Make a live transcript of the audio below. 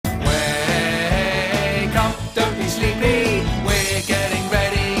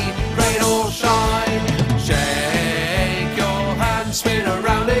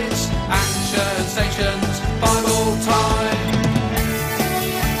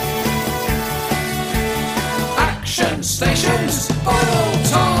Stations Bible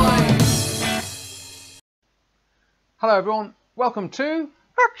Time! Hello everyone, welcome to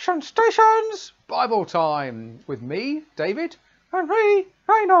Action Stations Bible Time with me, David, and me,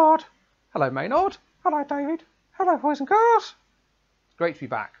 Maynard. Hello Maynard. Hello David. Hello boys and girls. It's great to be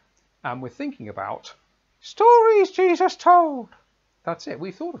back, and we're thinking about stories Jesus told. That's it,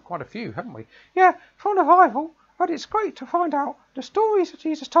 we've thought of quite a few, haven't we? Yeah, from the Bible, and it's great to find out the stories that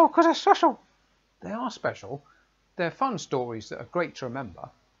Jesus told because they're special. They are special. They're fun stories that are great to remember,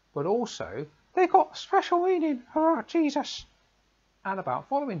 but also they've got special meaning about Jesus and about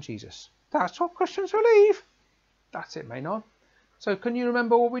following Jesus. That's what Christians believe. That's it, Maynard. So can you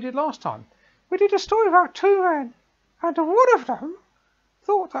remember what we did last time? We did a story about two men, and one of them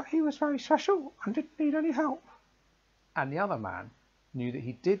thought that he was very special and didn't need any help. And the other man knew that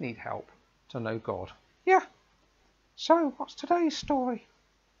he did need help to know God. Yeah. So what's today's story?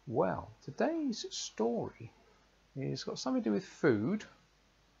 Well, today's story has got something to do with food.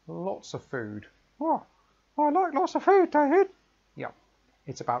 Lots of food. Oh, I like lots of food, David. Yeah,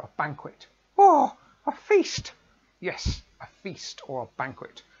 it's about a banquet. Oh, a feast. Yes, a feast or a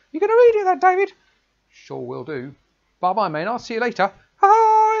banquet. You going to read it then, David? Sure will do. Bye-bye, Maynard. See you later.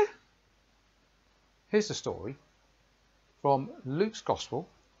 Bye. Here's the story from Luke's Gospel,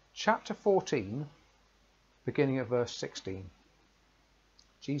 chapter 14, beginning at verse 16.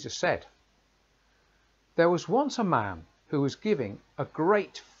 Jesus said, "There was once a man who was giving a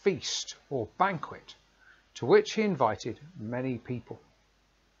great feast or banquet, to which he invited many people.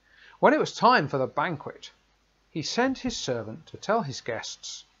 When it was time for the banquet, he sent his servant to tell his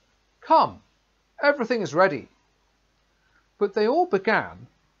guests, 'Come, everything is ready.' But they all began,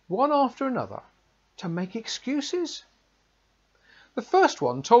 one after another, to make excuses. The first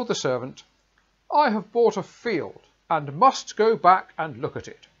one told the servant, 'I have bought a field and must go back and look at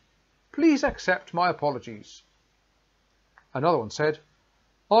it. Please accept my apologies.' Another one said,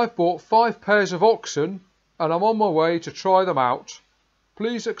 'I've bought 5 pairs of oxen and I'm on my way to try them out.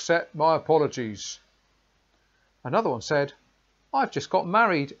 Please accept my apologies.' Another one said, 'I've just got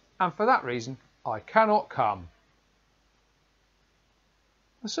married and for that reason I cannot come.'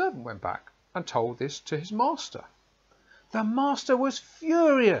 The servant went back and told this to his master. The master was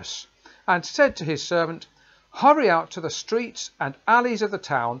furious and said to his servant, 'Hurry out to the streets and alleys of the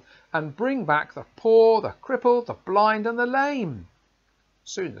town and bring back the poor, the crippled, the blind and the lame.'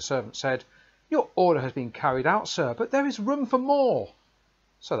 Soon the servant said, 'Your order has been carried out, sir, but there is room for more.'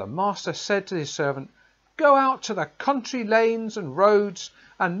 So the master said to his servant, 'Go out to the country lanes and roads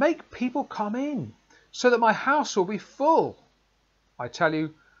and make people come in, so that my house will be full. I tell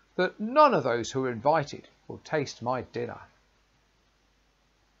you that none of those who are invited will taste my dinner.'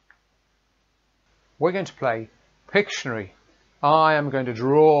 We're going to play Pictionary. I am going to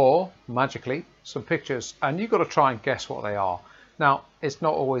draw magically some pictures and you've got to try and guess what they are. Now, it's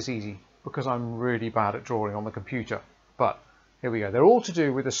not always easy because I'm really bad at drawing on the computer, but here we go. They're all to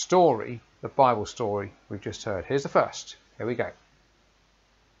do with the story, the Bible story we've just heard. Here's the first. Here we go.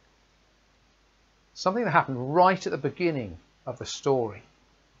 Something that happened right at the beginning of the story.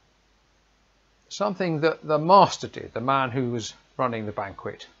 Something that the master did, the man who was running the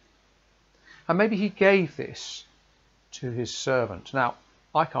banquet. And maybe he gave this to his servant. Now,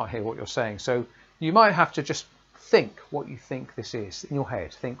 I can't hear what you're saying, so you might have to just think what you think this is in your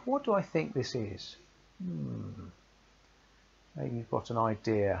head. Think, what do I think this is? Maybe you've got an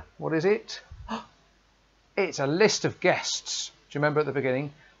idea. What is it? It's a list of guests. Do you remember at the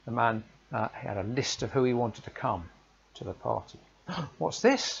beginning? The man he had a list of who he wanted to come to the party. What's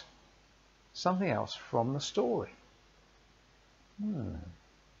this? Something else from the story.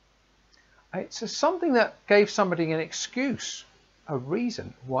 It's something that gave somebody an excuse, a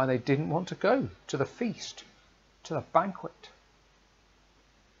reason why they didn't want to go to the feast, to the banquet.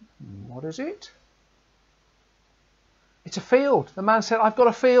 What is it? It's a field. The man said, 'I've got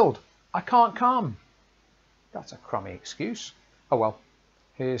a field. I can't come.' That's a crummy excuse. Oh well,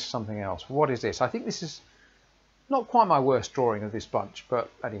 here's something else. What is this? I think this is not quite my worst drawing of this bunch, but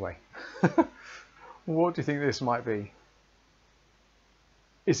anyway. What do you think this might be?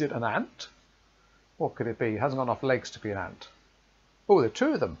 Is it an ant? What could it be? It hasn't got enough legs to be an ant. Oh, there are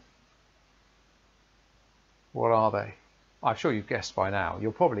 2 of them. What are they? I'm sure you've guessed by now.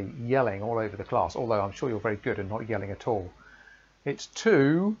 You're probably yelling all over the class, although I'm sure you're very good at not yelling at all. It's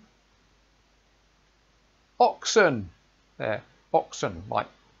 2 oxen. They're oxen, like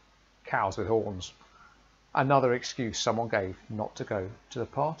cows with horns. Another excuse someone gave not to go to the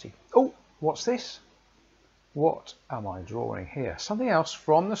party. Oh, what's this? What am I drawing here? Something else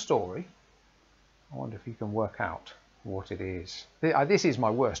from the story. I wonder if you can work out what it is. This is my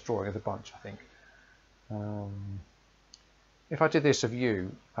worst drawing of the bunch, I think. If I did this of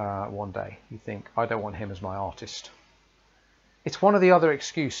you one day, you think, I don't want him as my artist. It's one of the other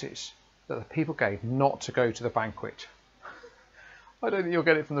excuses that the people gave not to go to the banquet. I don't think you'll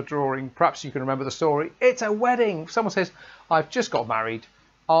get it from the drawing. Perhaps you can remember the story. It's a wedding. Someone says, I've just got married.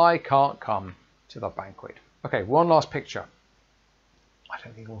 I can't come to the banquet. Okay, one last picture. I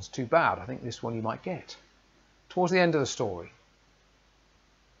don't think it was too bad. I think this one you might get. Towards the end of the story.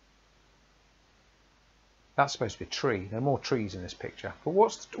 That's supposed to be a tree. There are more trees in this picture. But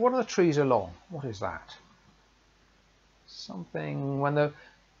what are the trees along? What is that? Something when the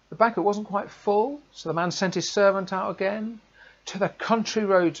banquet wasn't quite full, so the man sent his servant out again to the country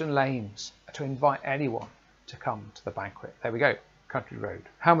roads and lanes to invite anyone to come to the banquet. There we go, country road.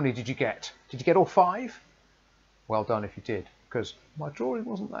 How many did you get? Did you get all 5? Well done if you did, because my drawing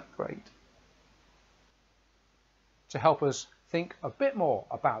wasn't that great. To help us think a bit more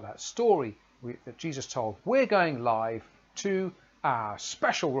about that story that Jesus told, we're going live to our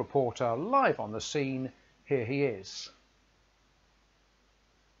special reporter live on the scene. Here he is.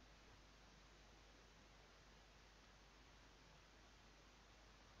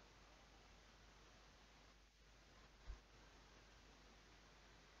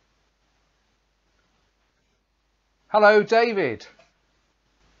 Hello, David.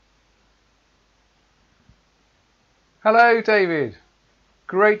 Hello, David.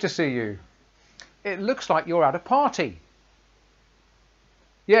 Great to see you. It looks like you're at a party.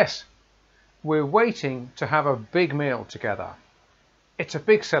 Yes, we're waiting to have a big meal together. It's a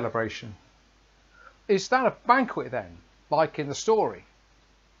big celebration. Is that a banquet then, like in the story?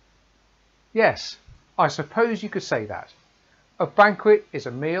 Yes, I suppose you could say that. A banquet is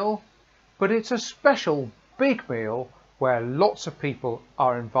a meal, but it's a special big meal where lots of people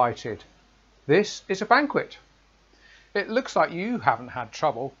are invited. This is a banquet. It looks like you haven't had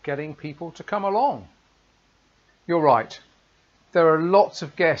trouble getting people to come along. You're right. There are lots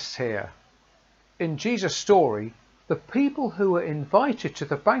of guests here. In Jesus' story, the people who were invited to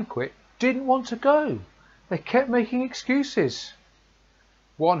the banquet didn't want to go. They kept making excuses.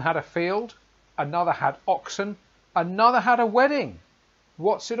 One had a field, another had oxen, another had a wedding.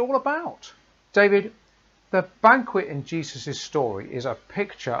 What's it all about? David, the banquet in Jesus' story is a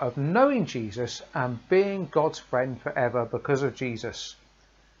picture of knowing Jesus and being God's friend forever because of Jesus.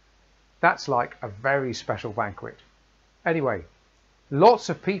 That's like a very special banquet. Anyway, lots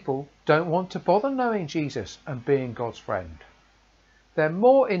of people don't want to bother knowing Jesus and being God's friend. They're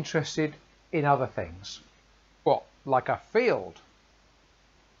more interested in other things. What, like a field?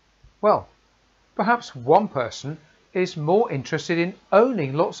 Well, perhaps one person is more interested in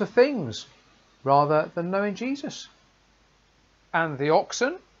owning lots of things rather than knowing Jesus. And the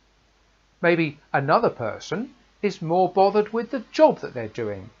oxen? Maybe another person is more bothered with the job that they're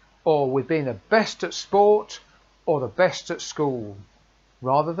doing, or with being the best at sport or the best at school,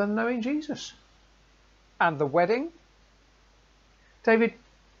 rather than knowing Jesus. And the wedding? David,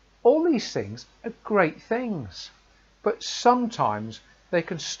 all these things are great things, but sometimes they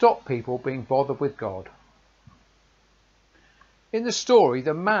can stop people being bothered with God. In the story,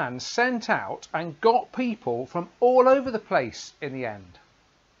 the man sent out and got people from all over the place in the end.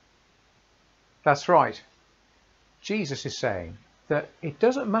 That's right. Jesus is saying that it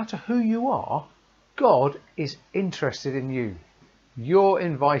doesn't matter who you are, God is interested in you. You're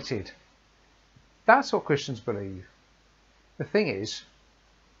invited. That's what Christians believe. The thing is,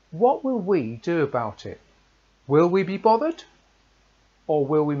 what will we do about it? Will we be bothered? Or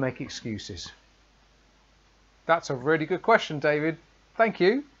will we make excuses? That's a really good question, David. Thank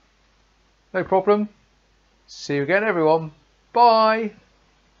you. No problem. See you again, everyone. Bye.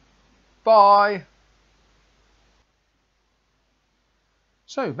 Bye.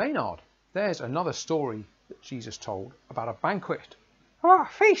 So, Maynard, there's another story that Jesus told about a banquet. Oh, a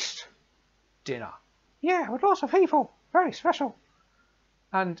feast. Dinner. Yeah, with lots of people. Very special.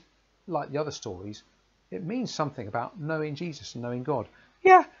 And like the other stories, it means something about knowing Jesus and knowing God.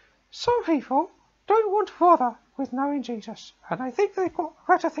 Yeah, some people don't want to bother with knowing Jesus, and they think they've got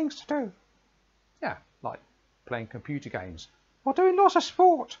better things to do. Yeah, like playing computer games. Or doing lots of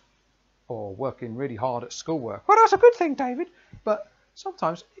sport. Or working really hard at schoolwork. Well, that's a good thing, David. But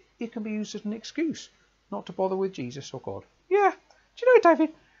sometimes it can be used as an excuse not to bother with Jesus or God. Yeah. Do you know,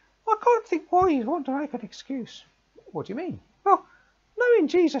 David, I can't think why you'd want to make an excuse. What do you mean? Well, knowing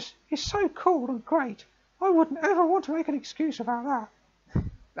Jesus is so cool and great. I wouldn't ever want to make an excuse about that.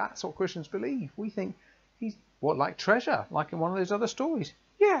 That's what Christians believe. We think he's, like treasure, like in one of those other stories.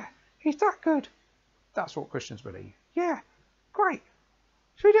 Yeah, he's that good. That's what Christians believe. Yeah, great.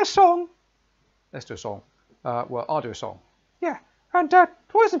 Should we do a song? Let's do a song. Well, I'll do a song. Yeah, and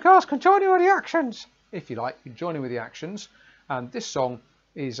Boys and Girls can join in with the actions. If you like, you can join in with the actions. And this song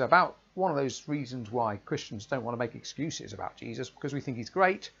is about one of those reasons why Christians don't want to make excuses about Jesus, because we think he's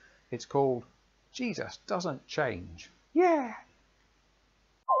great. It's called Jesus Doesn't Change. Yeah.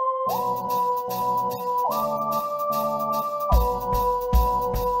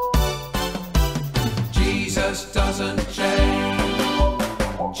 Jesus doesn't change.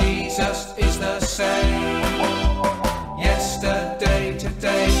 Jesus is the same. Yesterday,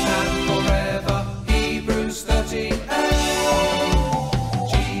 today, and forever. Hebrews 13:8.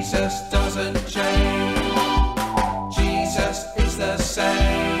 Jesus doesn't change. Jesus is the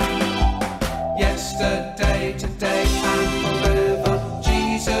same. Yesterday, today, and forever.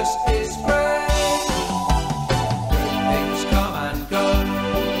 Jesus is great. Good things come and go.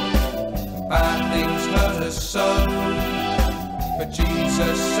 Bad things hurt us so. But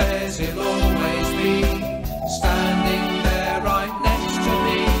Jesus says he'll always be standing there right next to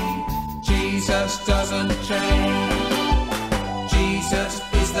me. Jesus doesn't change. Jesus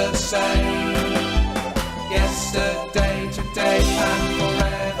is the same. Yesterday, today, and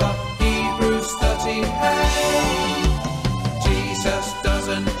forever. Hebrews 13:8. Jesus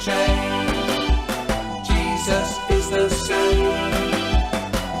doesn't change. Jesus is the same.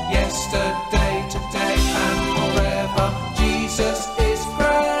 Yesterday, today, and forever. Jesus is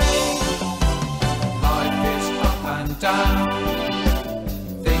great. Life is up and down.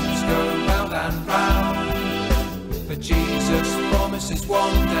 Things go round and round. But Jesus promises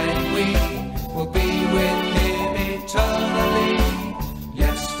one day we will be with him eternally.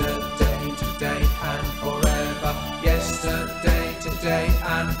 Yesterday, today, and forever. Yesterday, today,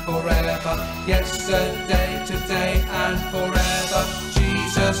 and forever. Yesterday, today, and forever.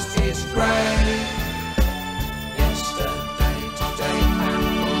 Jesus is great. Yesterday, today, and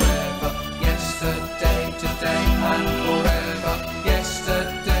forever. Yesterday, today, and forever.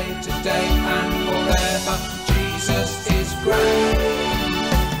 Yesterday, today, and forever. Jesus is great.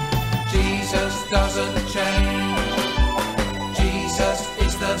 Jesus doesn't change. Jesus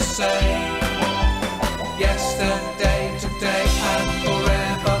is the same. Yesterday, today, and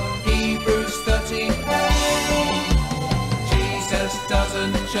forever. Hebrews 13:8. Jesus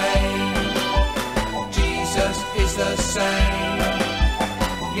doesn't change. Jesus is the same.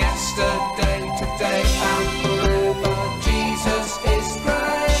 Yesterday, today, and forever. Jesus is great.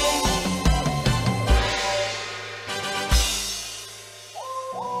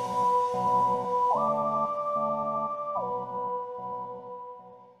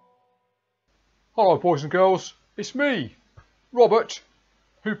 Hello boys and girls, it's me, Robert,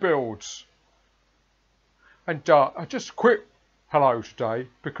 who builds. And just a quick hello today,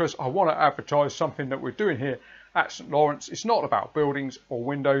 because I want to advertise something that we're doing here at St Lawrence. It's not about buildings or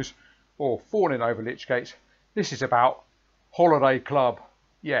windows or falling over lich gates. This is about Holiday Club.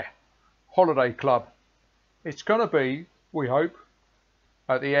 Yeah, Holiday Club. It's going to be, we hope,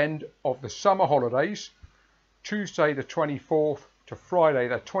 at the end of the summer holidays, Tuesday the 24th to Friday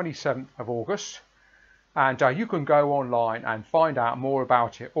the 27th of August. And you can go online and find out more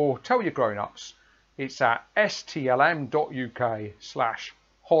about it, or tell your grown-ups. It's at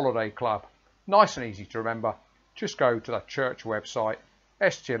stlm.uk/holiday club. Nice and easy to remember. Just go to the church website,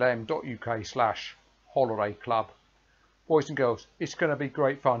 stlm.uk/holiday club. Boys and girls, it's going to be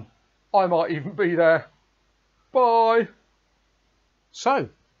great fun. I might even be there. Bye. So,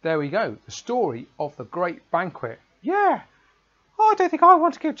 there we go. The story of the great banquet. Yeah. I don't think I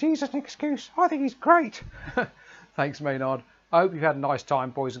want to give Jesus an excuse. I think he's great. Thanks, Maynard. I hope you've had a nice time,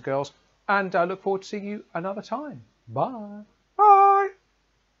 boys and girls. And I look forward to seeing you another time. Bye. Bye.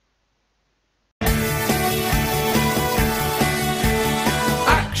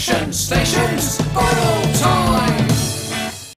 Action stations, bottle